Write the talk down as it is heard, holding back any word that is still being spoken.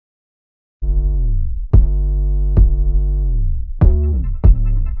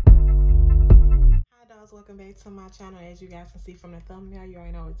welcome back to my channel. As you guys can see from the thumbnail, you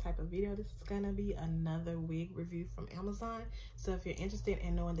already know what type of video this is gonna be. Another wig review from Amazon. So if you're interested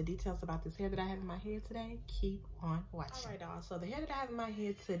in knowing the details about this hair that I have in my head today, keep on watching. All right, y'all, so the hair that I have in my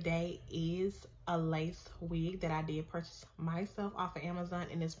head today is a lace wig that I did purchase myself off of Amazon,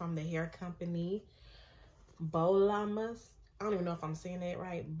 and it's from the hair company Blomas. I don't even know if I'm saying that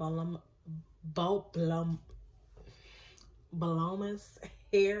right. Blomas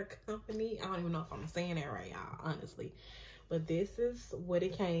hair company. I don't even know if I'm saying that right, y'all, honestly. But this is what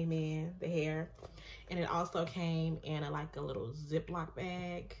it came in, the hair. And it also came in like a little Ziploc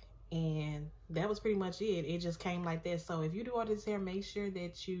bag. And that was pretty much it. It just came like that. So if you do all this hair, make sure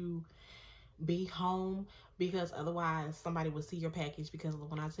that you be home, because otherwise somebody will see your package. Because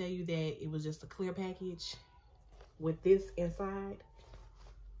when I tell you that it was just a clear package with this inside,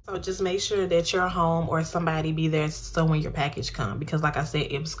 so just make sure that you're home or somebody be there so when your package come, because like I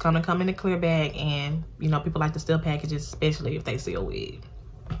said, it was gonna come in a clear bag, and you know, people like to steal packages, especially if they see a wig.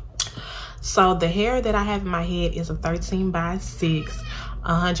 So the hair that I have in my head is a 13 by 6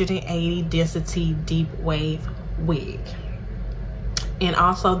 180 density deep wave wig. And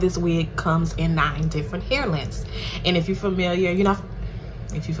also this wig comes in 9 different hair lengths. And if you're familiar,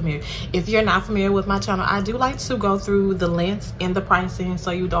 if you're not familiar with my channel, I do like to go through the lengths and the pricing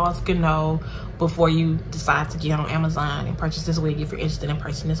so you dolls can know before you decide to get on Amazon and purchase this wig, if you're interested in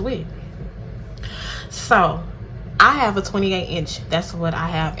purchasing this wig. So I have a 28-inch. That's what I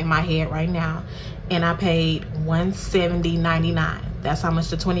have in my head right now, and I paid $170.99. That's how much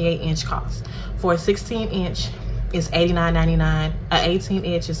the 28-inch costs. For a 16-inch, it's $89.99. A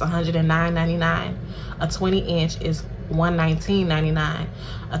 18-inch is $109.99. A 20-inch is $119.99.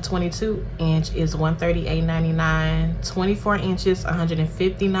 A 22-inch is $138.99. 24 inches,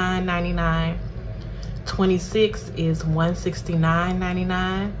 $159.99. 26 is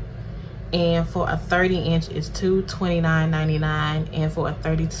 $169.99. And for a 30-inch is $229.99. And for a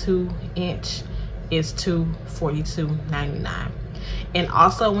 32-inch is $242.99. And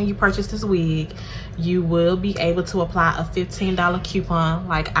also, when you purchase this wig, you will be able to apply a $15 coupon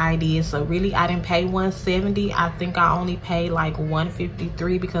like I did. So really, I didn't pay $170. I think I only paid like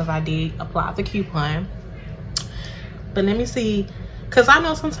 $153 because I did apply the coupon. But let me see, because I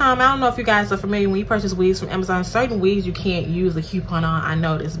know sometimes, I don't know if you guys are familiar, when you purchase wigs from Amazon, certain wigs you can't use a coupon on, I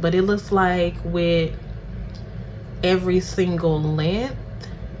noticed. But it looks like with every single length,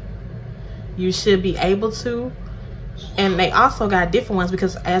 you should be able to. And they also got different ones,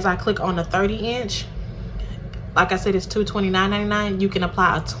 because as I click on the 30-inch, like I said, it's $229.99. You can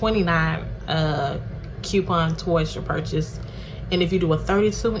apply a $29 coupon towards your purchase. And if you do a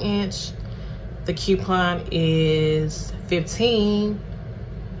 32-inch, the coupon is $15.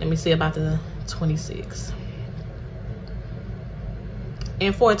 Let me see about the 26.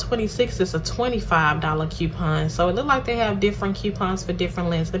 And for a 26, it's a $25 coupon. So it looks like they have different coupons for different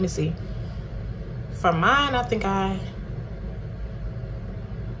lengths. Let me see. For mine, I think I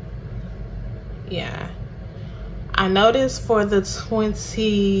noticed for the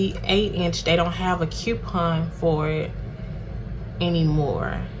 28-inch, they don't have a coupon for it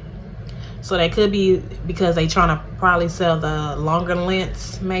anymore. So that could be because they trying to probably sell the longer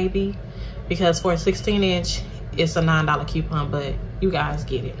lengths, maybe. Because for a 16-inch, it's a $9 coupon, but you guys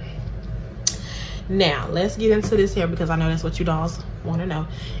get it. Now, let's get into this here, because I know that's what you dolls want to know.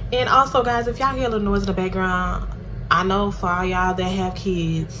 And also, guys, if y'all hear a little noise in the background, I know for all y'all that have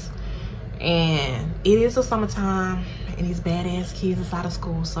kids, and it is the summertime, and these badass kids is out of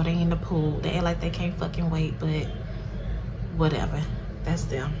school, so they in the pool. They act like they can't fucking wait, but whatever. That's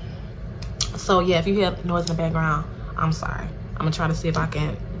them. So, yeah, if you hear noise in the background, I'm sorry. I'm going to try to see if I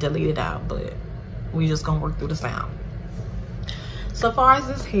can delete it out, but we just going to work through the sound. So far as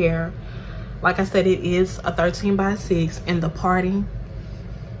this hair, like I said, it is a 13 by 6, and the parting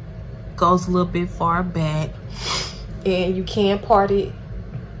goes a little bit far back, and you can part it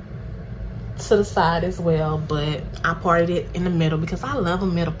to the side as well, but I parted it in the middle because I love a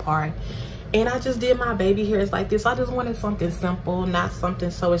middle part. And I just did my baby hairs like this. I just wanted something simple, not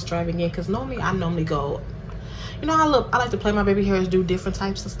something so extravagant, because I normally go, you know, I like to play my baby hairs, do different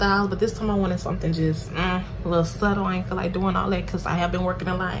types of styles, but this time I wanted something just a little subtle. I ain't feel like doing all that because I have been working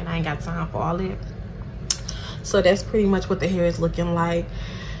a lot and I ain't got time for all that. So that's pretty much what the hair is looking like.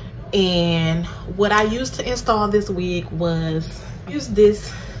 And what I used to install this wig was use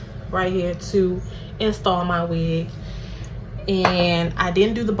this right here to install my wig. And I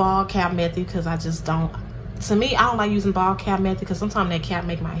didn't do the ball cap method because I just don't, to me, I don't like using ball cap method because sometimes that cap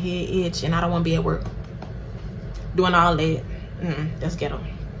make my head itch, and I don't want to be at work doing all that. That's ghetto.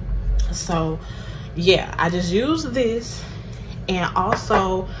 So yeah, I just used this. And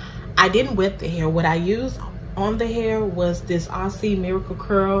also I didn't wet the hair. What I used on the hair was this Aussie Miracle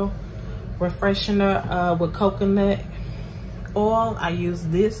Curl Refreshener with coconut oil. I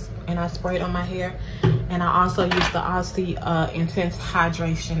used this and I sprayed on my hair, and I also used the Aussie Intense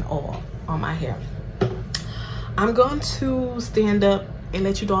Hydration Oil on my hair. I'm going to stand up and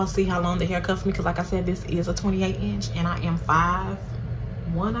let you all see how long the hair covers me, because like I said, this is a 28-inch and I am 5'1",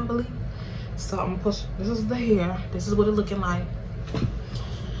 I believe. So I'm gonna push. This is the hair. This is what it's looking like.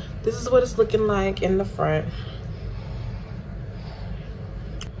 This is what it's looking like in the front.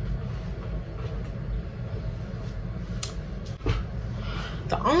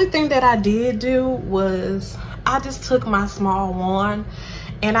 The only thing that I did do was I just took my small wand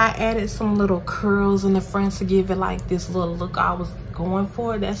and I added some little curls in the front to give it like this little look I was going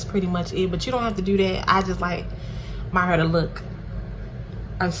for. That's pretty much it, but you don't have to do that. I just like my hair to look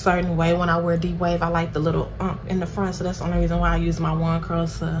a certain way when I wear D-wave. I like the little in the front, so that's the only reason why I use my wand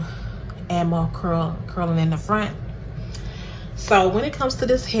curls to add more curling in the front. So when it comes to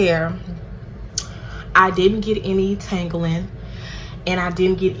this hair, I didn't get any tangling and I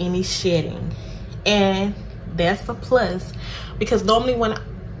didn't get any shedding, and that's a plus, because normally when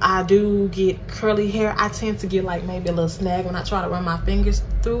I do get curly hair, I tend to get like maybe a little snag when I try to run my fingers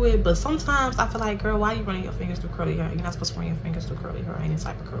through it. But sometimes I feel like, girl, why are you running your fingers through curly hair? You're not supposed to run your fingers through curly hair or any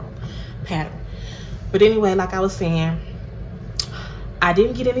type of curl pattern. But anyway, like I was saying, I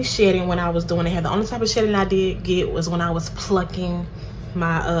didn't get any shedding when I was doing the hair. The only type of shedding I did get was when I was plucking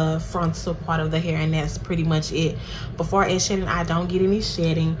my frontal part of the hair, and that's pretty much it. Before I add shedding, I don't get any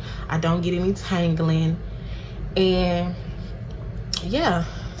shedding. I don't get any tangling. And yeah,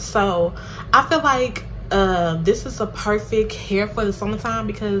 so I feel like this is a perfect hair for the summertime,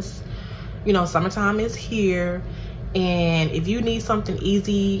 because you know summertime is here, and if you need something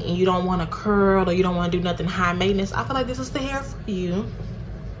easy and you don't want to curl or you don't want to do nothing high maintenance, I feel like this is the hair for you,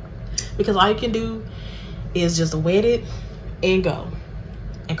 because all you can do is just wet it and go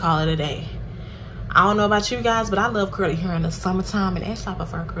and call it a day. I don't know about you guys, but I love curly hair in the summertime, and actually I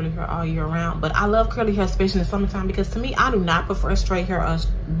prefer curly hair all year round. But I love curly hair especially in the summertime, because to me, I do not prefer straight hair or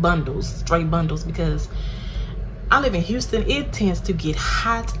straight bundles, because I live in Houston. It tends to get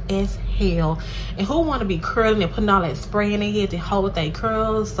hot as hell, and who want to be curling and putting all that spray in their head to hold their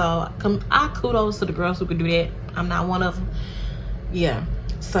curls? So I kudos to the girls who can do that. I'm not one of them. Yeah.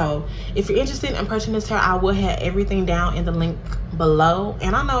 So if you're interested in purchasing this hair, I will have everything down in the link below.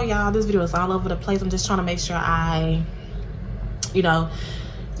 And I know y'all, this video is all over the place. I'm just trying to make sure I, you know,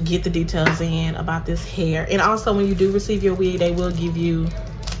 get the details in about this hair. And also when you do receive your wig, they will give you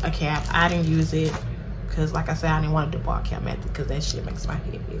a cap. I didn't use it because like I said, I didn't want to do ball cap method because that shit makes my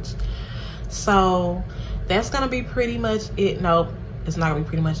head itch. So that's gonna be pretty much it. Nope, it's not gonna be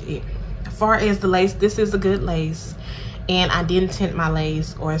pretty much it. As far as the lace, this is a good lace. And I didn't tint my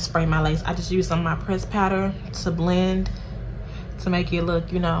lace or spray my lace. I just used some of my press powder to blend to make it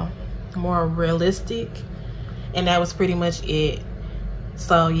look, you know, more realistic. And that was pretty much it.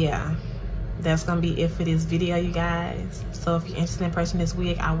 So yeah, that's gonna be it for this video, you guys. So if you're interested in purchasing this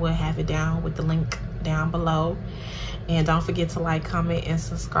wig, I will have it down with the link down below. And don't forget to like, comment, and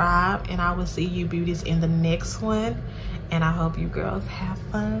subscribe. And I will see you beauties in the next one. And I hope you girls have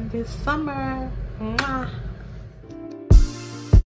fun this summer. Mwah.